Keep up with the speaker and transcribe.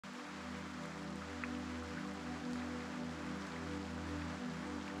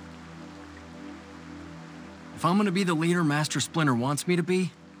If I'm gonna be the leader Master Splinter wants me to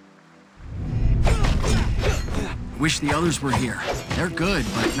be, wish the others were here. They're good,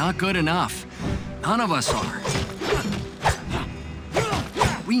 but not good enough. None of us are.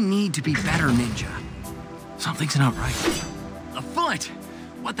 We need to be better, Ninja. Something's not right. A foot!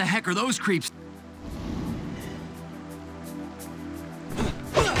 What the heck are those creeps?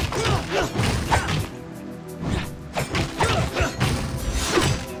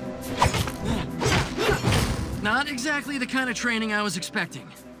 Not exactly the kind of training I was expecting.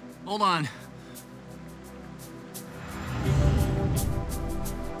 Hold on.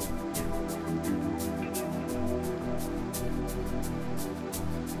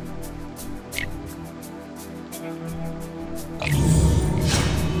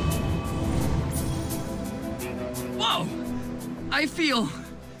 Whoa! I feel...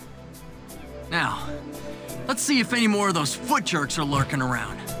 Now, let's see if any more of those foot jerks are lurking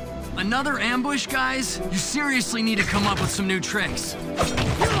around. Another ambush, guys? You seriously need to come up with some new tricks.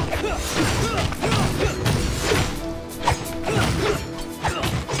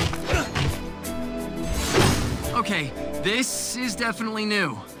 Okay, this is definitely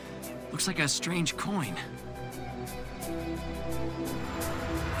new. Looks like a strange coin.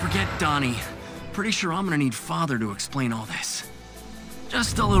 Forget Donnie. Pretty sure I'm gonna need Father to explain all this.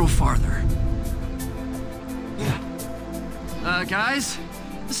 Just a little farther. Guys?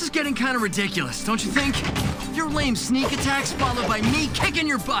 This is getting kind of ridiculous, don't you think? Your lame sneak attacks followed by me kicking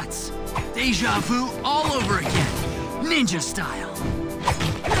your butts. Deja vu all over again. Ninja style.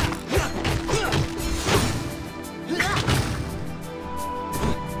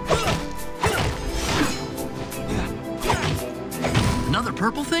 Another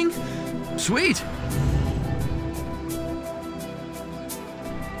purple thing? Sweet.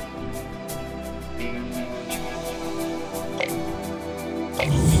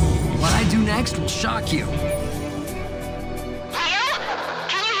 What I do next will shock you. Leo?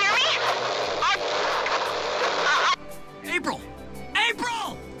 Can you hear me? April!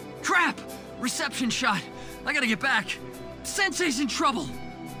 April! Crap! Reception shot. I gotta get back. Sensei's in trouble.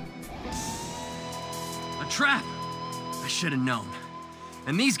 A trap. I should have known.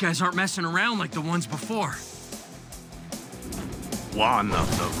 And these guys aren't messing around like the ones before. One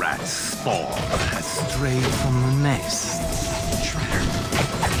of the rat's spawn has strayed from the nest. Shredder.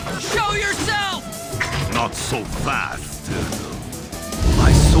 Show yourself! Not so fast, Turtle.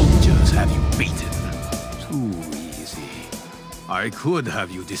 My soldiers have you beaten. Too easy. I could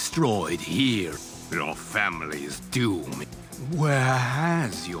have you destroyed here. Your family's doomed. Where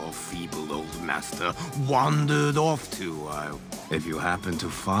has your feeble old master wandered off to? If you happen to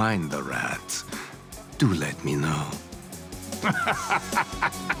find the rat, do let me know.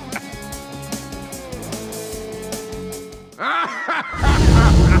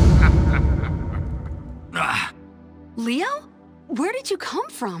 Leo? Where did you come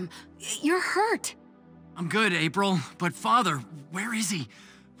from? You're hurt. I'm good, April. But Father, where is he?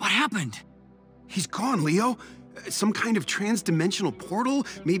 What happened? He's gone, Leo. Some kind of trans-dimensional portal?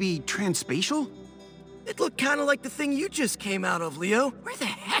 Maybe transspatial? It looked kind of like the thing you just came out of, Leo. Where the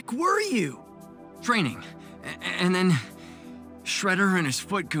heck were you? Training. And then Shredder and his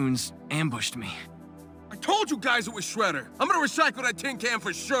foot goons ambushed me. I told you guys it was Shredder. I'm gonna recycle that tin can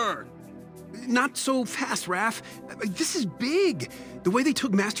for sure. Not so fast, Raph. This is big. The way they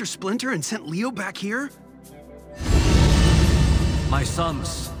took Master Splinter and sent Leo back here. My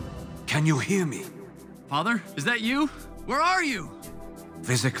sons, can you hear me? Father, is that you? Where are you?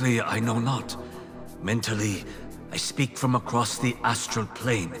 Physically, I know not. Mentally, I speak from across the astral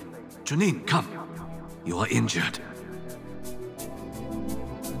plane. Janine, come. You are injured.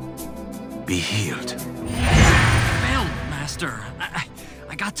 Be healed. Failed, Master.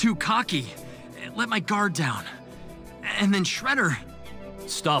 I got too cocky. Let my guard down. And then Shredder...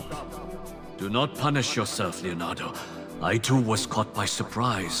 Stop. Do not punish yourself, Leonardo. I too was caught by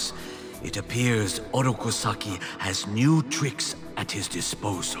surprise. It appears Orokusaki has new tricks at his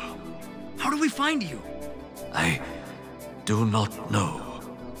disposal. How do we find you? I do not know.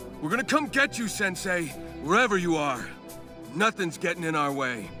 We're gonna come get you, Sensei, wherever you are. Nothing's getting in our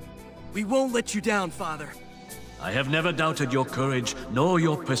way. We won't let you down, Father. I have never doubted your courage nor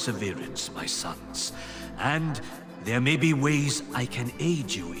your perseverance, my sons. And there may be ways I can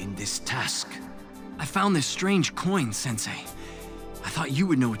aid you in this task. I found this strange coin, Sensei. I thought you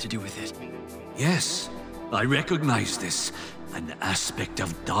would know what to do with it. Yes, I recognize this. An aspect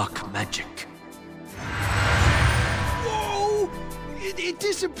of dark magic. Whoa! It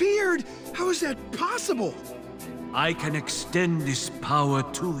disappeared! How is that possible? I can extend this power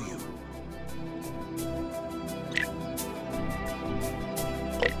to you.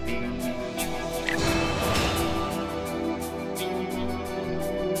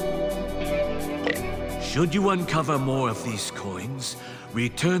 Should you uncover more of these coins,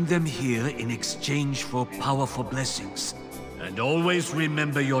 return them here in exchange for powerful blessings. And always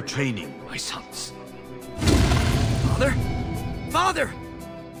remember your training, my sons. Father? Father!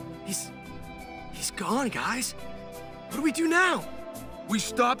 He's gone, guys. What do we do now? We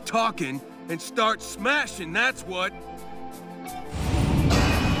stop talking and start smashing, that's what.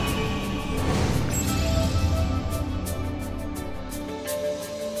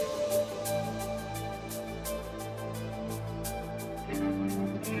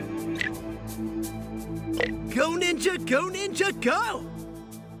 Go, Ninja! Go, Ninja! Go!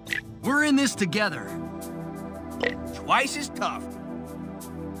 We're in this together. Twice as tough.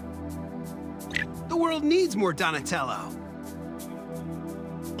 The world needs more Donatello.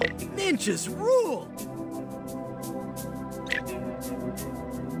 Ninjas rule!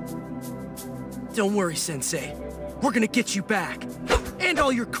 Don't worry, Sensei. We're gonna get you back. And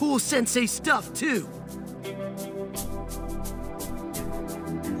all your cool Sensei stuff, too.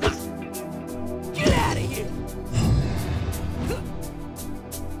 Get out of here!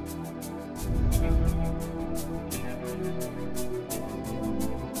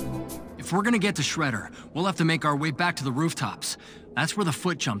 If we're gonna get to Shredder, we'll have to make our way back to the rooftops. That's where the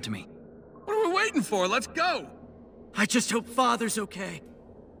foot jumped me. What are we waiting for? Let's go! I just hope Father's okay.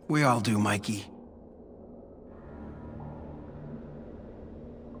 We all do, Mikey.